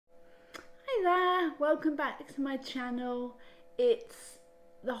Hi there, welcome back to my channel. It's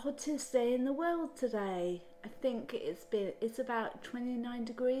the hottest day in the world today. I think it's about 29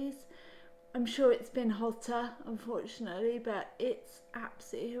 degrees. I'm sure it's been hotter, unfortunately, but it's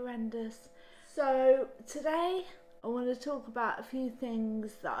absolutely horrendous. So today I want to talk about a few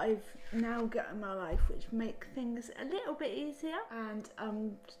things that I've now got in my life which make things a little bit easier, and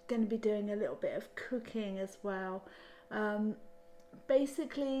I'm going to be doing a little bit of cooking as well.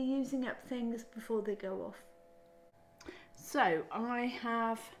 Basically using up things before they go off. So I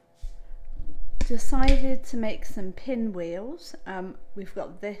have decided to make some pinwheels. We've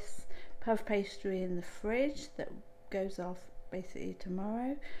got this puff pastry in the fridge that goes off basically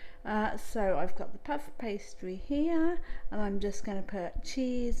tomorrow. So I've got the puff pastry here, and I'm just going to put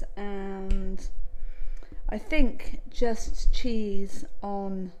cheese and I think just cheese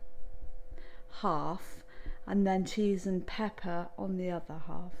on half, and then cheese and pepper on the other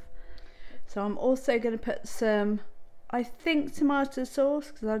half. So I'm also going to put some, I think, tomato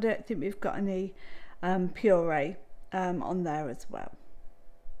sauce, because I don't think we've got any puree on there as well.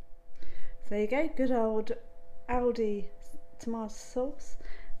 So there you go, good old Aldi tomato sauce,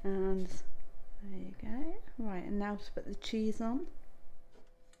 and there you go. Right, and now to put the cheese on.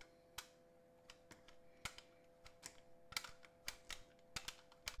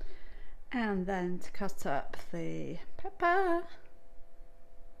 And then to cut up the pepper.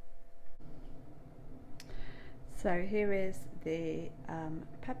 So here is the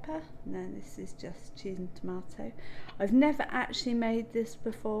pepper, and then this is just cheese and tomato. I've never actually made this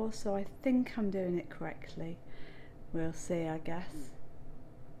before, so I think I'm doing it correctly. We'll see, I guess.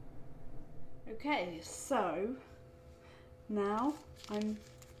 Okay, so now I'm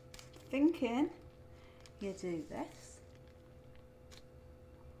thinking you do this.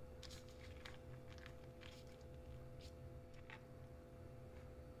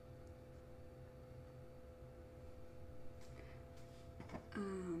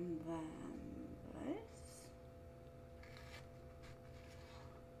 And then this.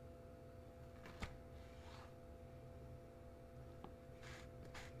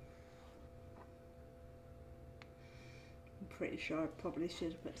 I'm pretty sure I probably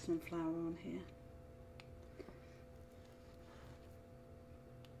should have put some flour on here.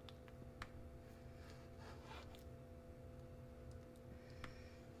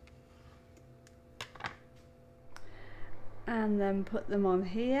 And then put them on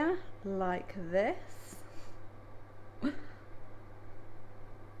here like this.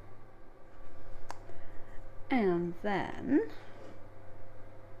 And then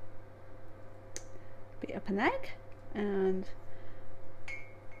beat up an egg and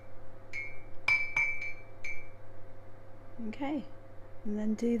okay, and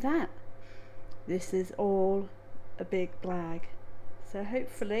then do that. This is all a big blag, so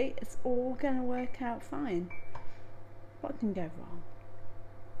hopefully it's all going to work out fine. What can go wrong?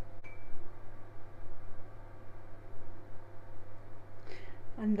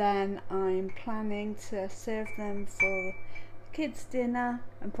 And then I'm planning to serve them for the kids' dinner,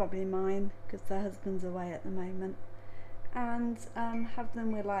 and probably mine because their husband's away at the moment, and have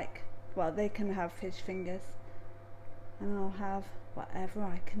them with, like, well, they can have fish fingers and I'll have whatever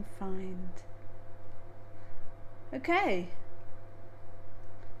I can find. Okay,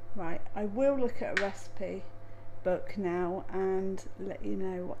 right, I will look at a recipe book now and let you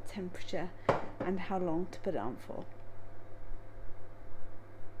know what temperature and how long to put it on for.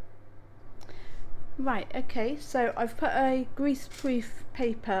 Right, okay, so I've put a grease-proof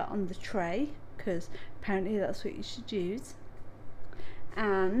paper on the tray because apparently that's what you should use,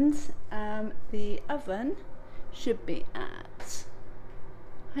 and the oven should be at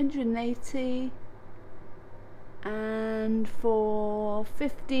 180 and for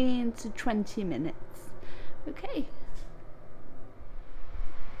 15 to 20 minutes. Okay.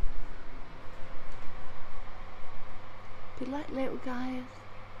 Good luck, little guys.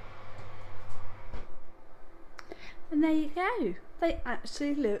 And there you go. They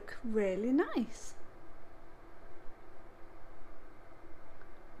actually look really nice.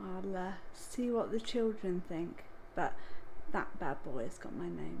 I'll see what the children think, but that bad boy has got my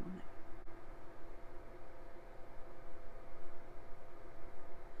name on it.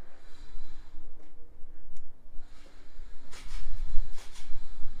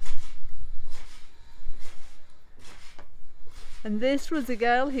 And this was a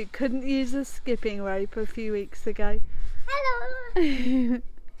girl who couldn't use a skipping rope a few weeks ago. Hello!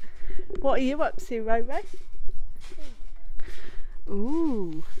 What are you up to, Roro?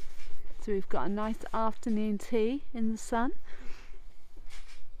 Ooh, so we've got a nice afternoon tea in the sun.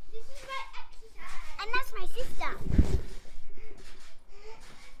 This is my exercise. And that's my sister.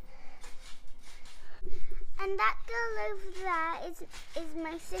 And that girl over there is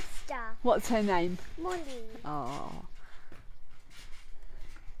my sister, What's her name? Molly. Oh.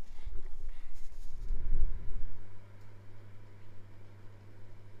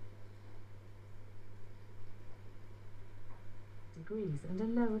 Degrees and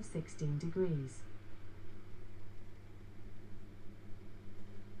a low of 16 degrees.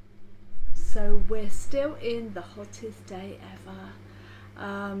 So we're still in the hottest day ever.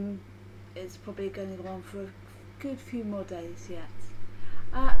 It's probably going to go on for a good few more days yet.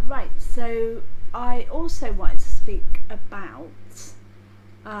 Right, so I also wanted to speak about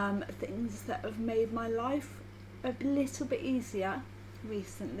things that have made my life a little bit easier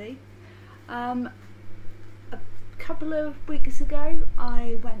recently. A couple of weeks ago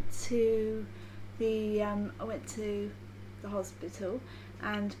I went to the hospital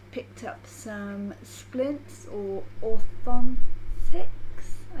and picked up some splints, or orthodontics,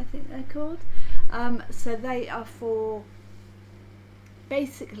 I think they're called. So they are for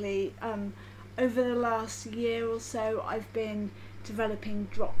basically over the last year or so I've been developing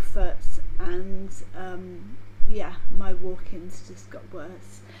drop foot, and yeah, my walk-ins just got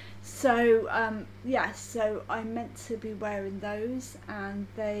worse. So yeah, so I'm meant to be wearing those, and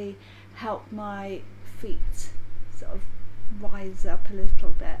they help my feet sort of rise up a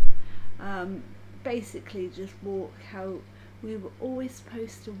little bit. Basically just walk how we were always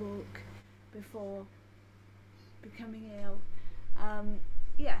supposed to walk before becoming ill.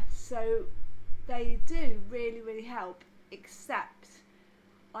 Yeah, so they do really help, except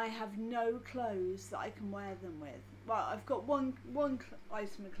I have no clothes that I can wear them with. Well, I've got one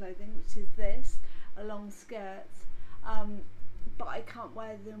item of clothing, which is this, a long skirt, but I can't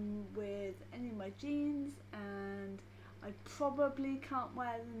wear them with any of my jeans, and I probably can't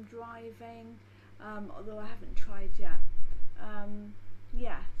wear them driving, although I haven't tried yet.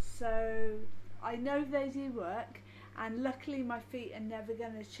 Yeah, so I know they do work, and luckily my feet are never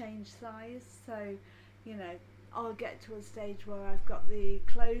going to change size, so you know, I'll get to a stage where I've got the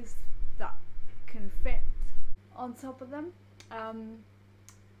clothes that can fit on top of them.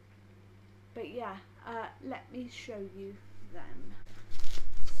 But yeah, let me show you them.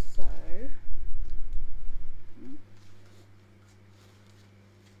 So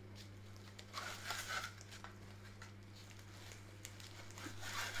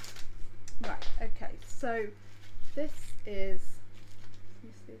right, okay, so this is,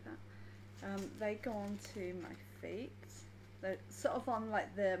 you see that? They go onto my feet. They're sort of on like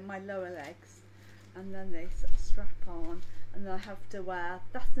my lower legs, and then they sort of strap on, and I have to wear,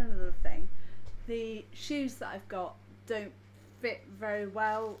 that's another thing, the shoes that I've got don't fit very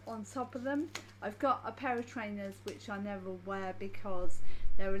well on top of them. I've got a pair of trainers which I never wear because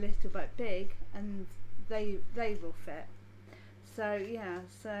they're a little bit big, and they will fit. So yeah,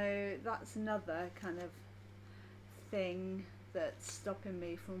 so that's another kind of thing that's stopping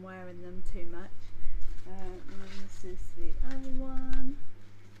me from wearing them too much. This is the other one.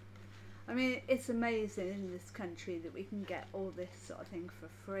 I mean, it's amazing in this country that we can get all this sort of thing for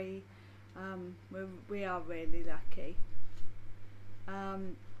free. We are really lucky.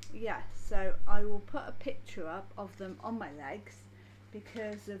 Yeah, so I will put a picture up of them on my legs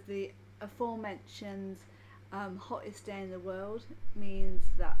because of the aforementioned hottest day in the world means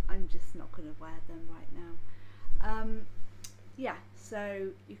that I'm just not going to wear them right now. Yeah, so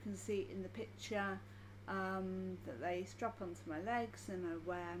you can see in the picture that they strap onto my legs, and I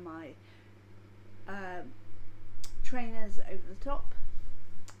wear my trainers over the top.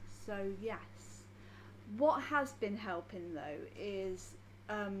 So yes, what has been helping though is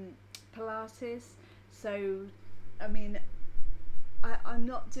Pilates. So I mean, I'm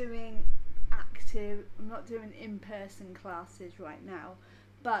not doing in-person classes right now,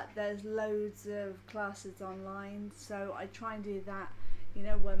 but there's loads of classes online, so I try and do that, you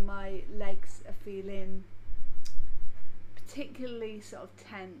know, when my legs are feeling particularly sort of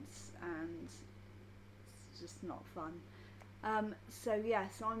tense and it's just not fun. So yeah,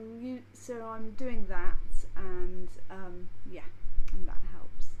 so I'm doing that, and yeah, and that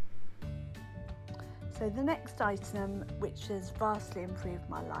helps. So the next item, which has vastly improved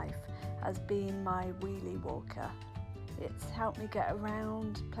my life, has been my wheelie walker. It's helped me get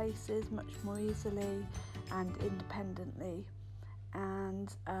around places much more easily and independently,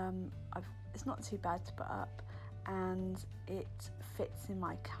 and it's not too bad to put up, and it fits in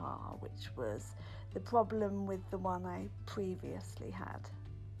my car, which was the problem with the one I previously had.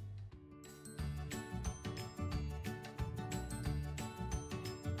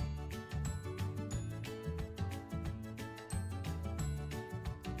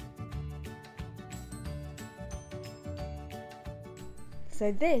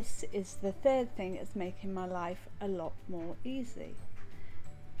 So this is the third thing that's making my life a lot more easy.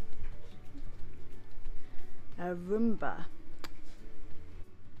 A Roomba.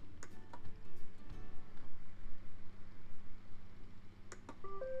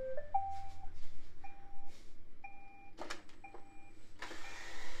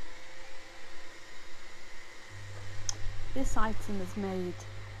 This item has made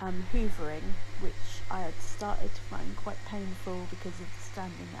hoovering, which I had started to find quite painful because of the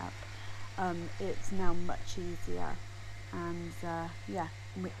standing up. It's now much easier, and yeah,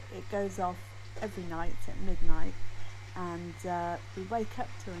 it goes off every night at midnight, and we wake up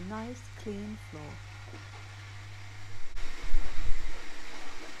to a nice clean floor.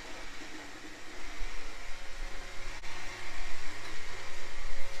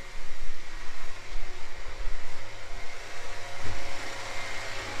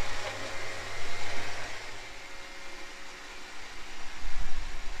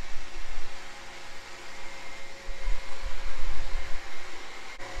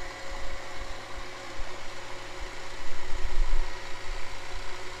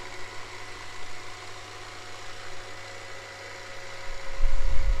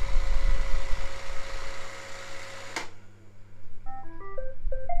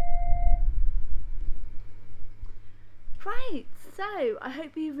 Right, so I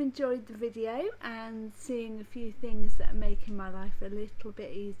hope you've enjoyed the video and seeing a few things that are making my life a little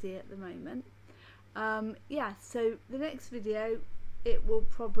bit easy at the moment. Yeah, so the next video, it will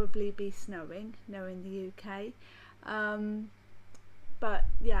probably be snowing, knowing the UK. But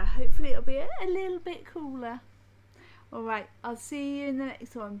yeah, hopefully it'll be a little bit cooler. Alright, I'll see you in the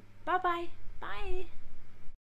next one. Bye bye. Bye.